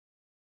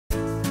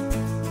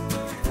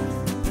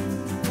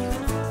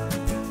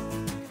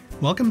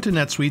Welcome to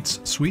NetSuite's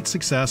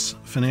SuiteSuccess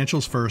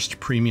Financials First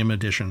Premium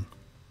Edition.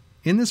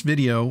 In this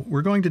video,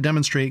 we're going to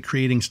demonstrate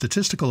creating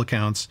statistical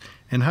accounts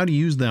and how to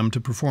use them to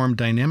perform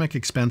dynamic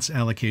expense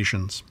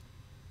allocations.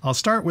 I'll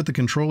start with the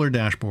controller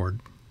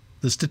dashboard.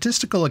 The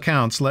statistical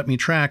accounts let me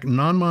track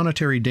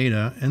non-monetary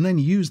data and then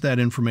use that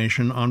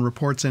information on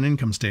reports and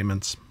income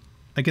statements.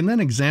 I can then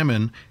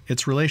examine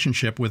its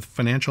relationship with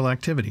financial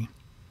activity.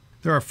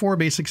 There are 4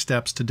 basic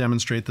steps to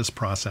demonstrate this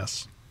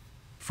process.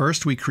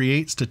 First, we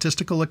create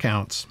statistical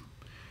accounts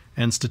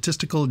and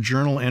statistical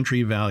journal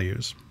entry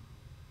values.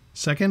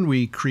 Second,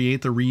 we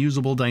create the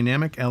reusable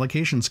dynamic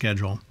allocation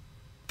schedule.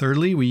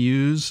 Thirdly, we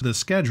use the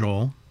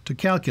schedule to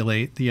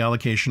calculate the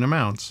allocation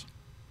amounts.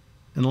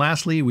 And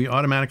lastly, we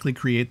automatically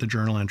create the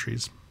journal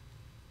entries.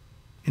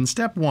 In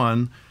step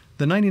 1,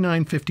 the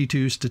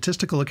 9952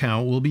 statistical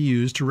account will be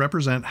used to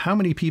represent how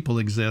many people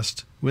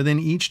exist within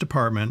each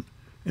department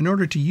in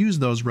order to use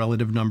those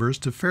relative numbers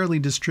to fairly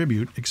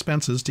distribute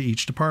expenses to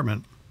each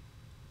department.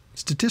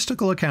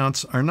 Statistical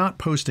accounts are not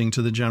posting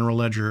to the general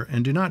ledger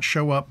and do not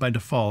show up by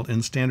default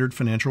in standard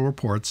financial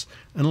reports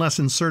unless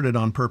inserted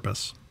on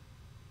purpose.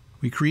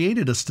 We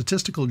created a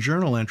statistical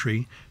journal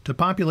entry to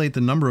populate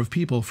the number of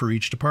people for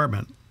each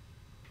department.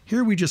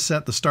 Here we just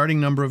set the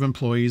starting number of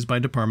employees by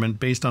department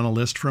based on a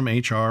list from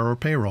HR or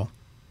payroll.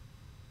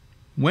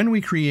 When we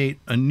create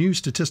a new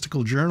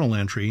statistical journal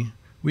entry,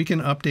 we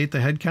can update the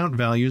headcount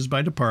values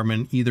by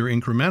department either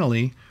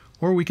incrementally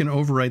or we can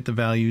overwrite the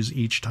values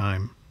each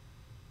time.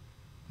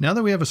 Now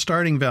that we have a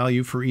starting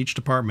value for each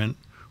department,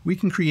 we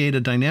can create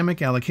a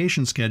dynamic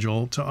allocation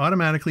schedule to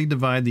automatically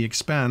divide the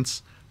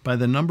expense by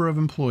the number of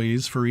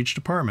employees for each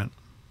department.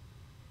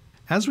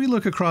 As we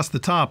look across the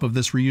top of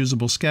this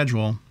reusable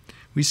schedule,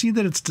 we see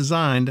that it's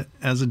designed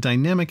as a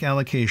dynamic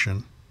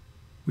allocation.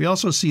 We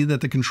also see that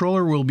the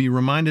controller will be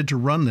reminded to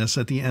run this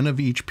at the end of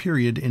each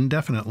period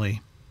indefinitely.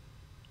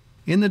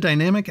 In the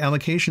dynamic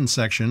allocation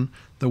section,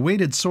 the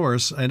weighted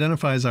source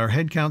identifies our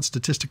headcount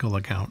statistical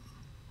account.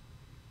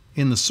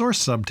 In the Source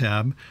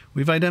subtab,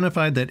 we've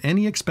identified that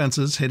any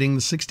expenses hitting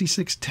the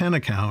 6610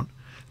 account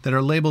that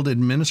are labeled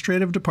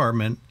Administrative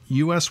Department,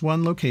 US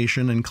 1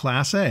 Location, and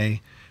Class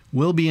A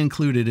will be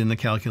included in the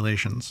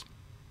calculations.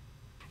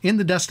 In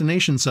the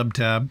Destination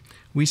subtab,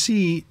 we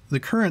see the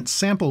current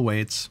sample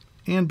weights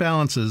and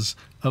balances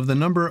of the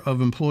number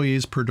of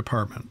employees per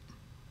department.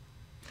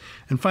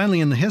 And finally,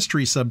 in the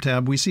History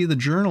subtab, we see the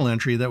journal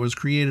entry that was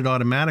created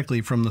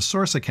automatically from the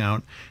Source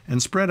account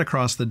and spread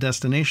across the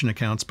Destination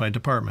accounts by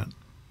department.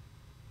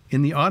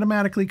 In the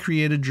automatically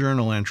created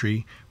journal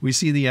entry, we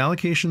see the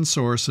allocation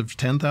source of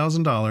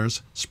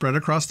 $10,000 spread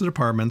across the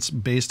departments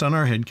based on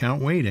our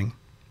headcount weighting.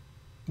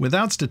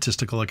 Without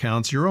statistical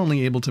accounts, you're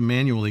only able to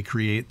manually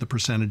create the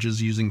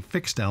percentages using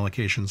fixed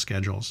allocation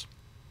schedules.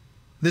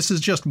 This is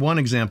just one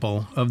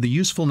example of the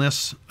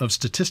usefulness of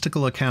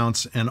statistical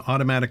accounts and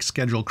automatic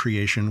schedule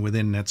creation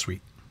within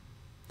NetSuite.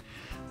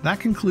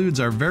 That concludes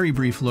our very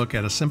brief look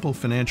at a simple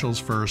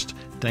Financials First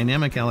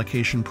dynamic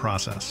allocation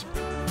process.